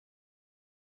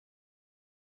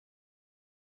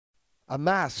A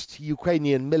massed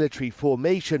Ukrainian military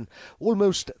formation,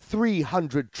 almost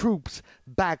 300 troops,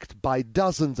 backed by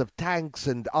dozens of tanks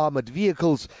and armored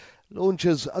vehicles,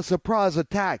 launches a surprise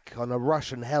attack on a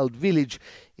Russian-held village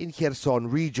in Kherson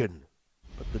region.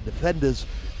 But the defenders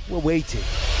were waiting.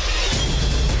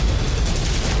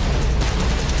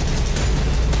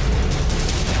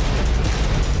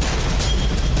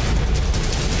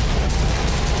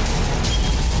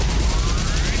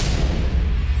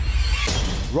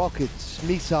 Rockets,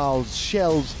 missiles,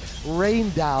 shells rain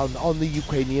down on the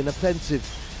Ukrainian offensive.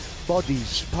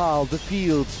 Bodies pile the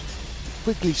fields,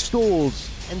 quickly stalls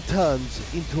and turns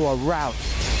into a rout.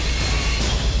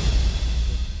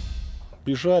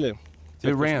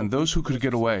 They ran, those who could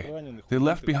get away. They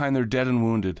left behind their dead and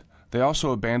wounded. They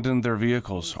also abandoned their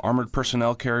vehicles, armored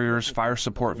personnel carriers, fire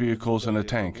support vehicles, and a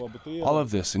tank. All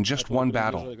of this in just one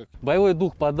battle.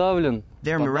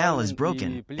 Their morale is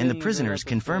broken, and the prisoners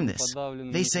confirm this.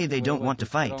 They say they don't want to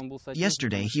fight.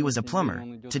 Yesterday he was a plumber.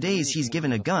 Today he's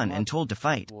given a gun and told to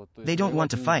fight. They don't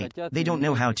want to fight. They don't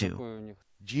know how to.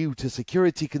 Due to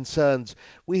security concerns,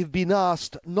 we have been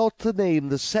asked not to name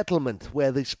the settlement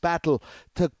where this battle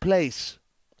took place.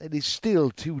 It is still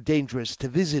too dangerous to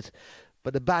visit,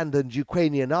 but abandoned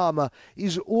Ukrainian armor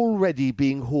is already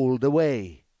being hauled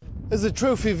away. There's a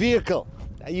trophy vehicle,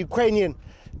 a Ukrainian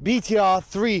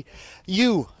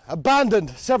BTR-3U, abandoned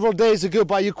several days ago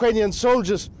by Ukrainian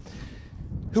soldiers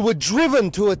who were driven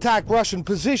to attack Russian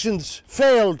positions,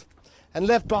 failed, and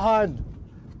left behind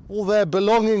all their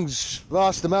belongings,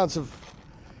 vast amounts of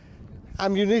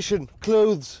ammunition,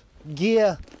 clothes,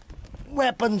 gear,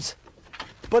 weapons.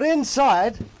 But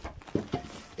inside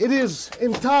it is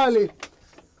entirely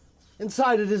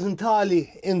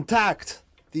intact.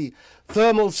 The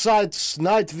thermal sights,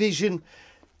 night vision,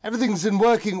 everything's in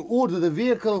working order. The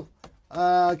vehicle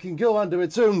can go under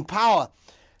its own power.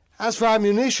 As for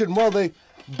ammunition, well, they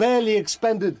barely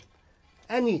expended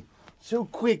any. So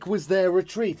quick was their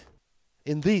retreat.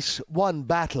 In this one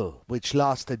battle, which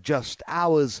lasted just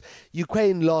hours,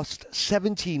 Ukraine lost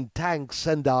 17 tanks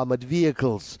and armored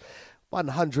vehicles.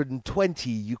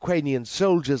 120 Ukrainian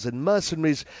soldiers and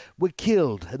mercenaries were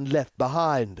killed and left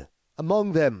behind.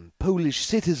 Among them, Polish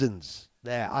citizens.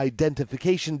 Their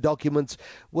identification documents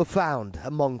were found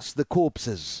amongst the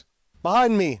corpses.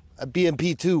 Behind me, a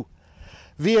BMP-2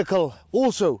 vehicle,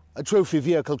 also a trophy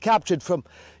vehicle, captured from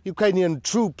Ukrainian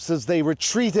troops as they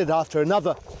retreated after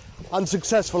another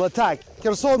unsuccessful attack.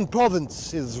 Kherson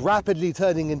province is rapidly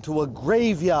turning into a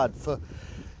graveyard for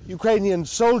Ukrainian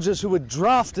soldiers who were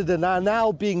drafted and are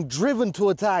now being driven to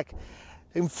attack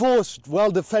enforced,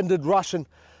 well-defended Russian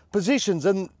positions,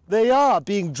 and they are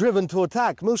being driven to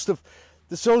attack. Most of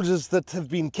the soldiers that have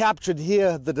been captured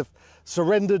here, that have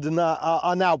surrendered and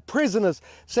are now prisoners,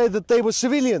 say that they were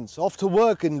civilians off to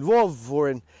work in Lviv or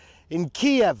in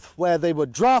Kiev, where they were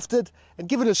drafted and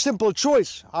given a simple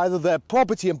choice. Either their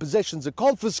property and possessions are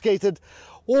confiscated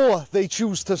or they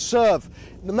choose to serve.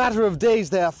 In a matter of days,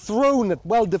 they are thrown at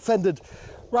well-defended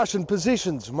Russian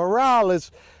positions. Morale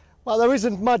is, well, there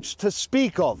isn't much to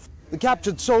speak of. The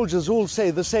captured soldiers all say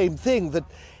the same thing, that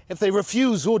if they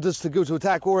refuse orders to go to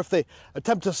attack or if they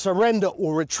attempt to surrender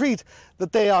or retreat,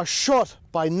 that they are shot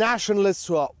by nationalists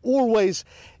who are always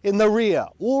in the rear,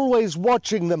 always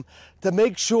watching them to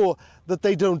make sure that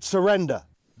they don't surrender.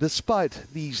 Despite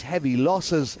these heavy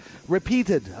losses,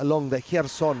 repeated along the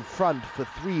Kherson front for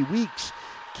 3 weeks,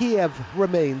 Kiev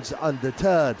remains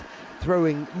undeterred,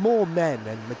 throwing more men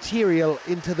and material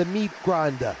into the meat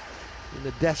grinder in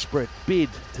a desperate bid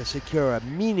to secure a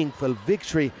meaningful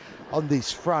victory on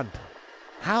this front.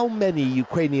 How many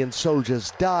Ukrainian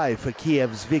soldiers die for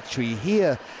Kiev's victory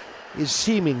here is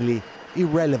seemingly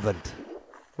irrelevant.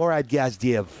 Morad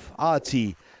Gazdiev,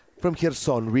 RT, from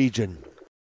Kherson region.